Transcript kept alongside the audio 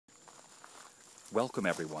Welcome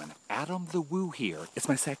everyone, Adam the Woo here. It's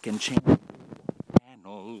my second channel,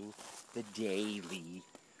 The Daily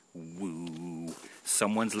Woo.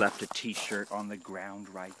 Someone's left a t-shirt on the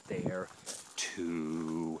ground right there,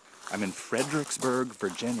 too. I'm in Fredericksburg,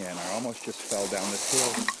 Virginia, and I almost just fell down this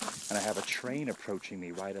hill, and I have a train approaching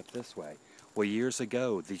me right up this way. Well, years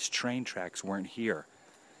ago, these train tracks weren't here.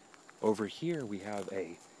 Over here, we have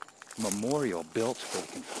a memorial built for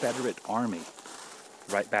the Confederate Army.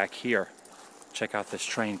 Right back here. Check out this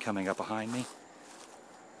train coming up behind me.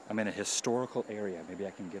 I'm in a historical area. Maybe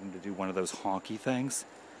I can get him to do one of those honky things.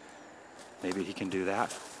 Maybe he can do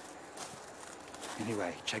that.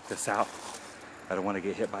 Anyway, check this out. I don't want to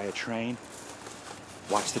get hit by a train.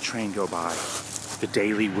 Watch the train go by. The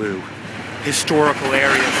Daily Woo. Historical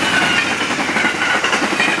areas.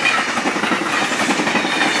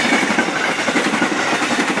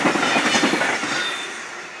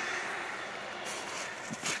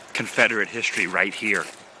 Confederate history right here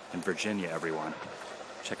in Virginia, everyone.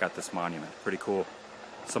 Check out this monument. Pretty cool.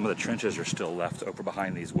 Some of the trenches are still left over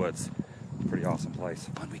behind these woods. Pretty awesome place.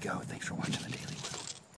 On we go. Thanks for watching The Daily Woo.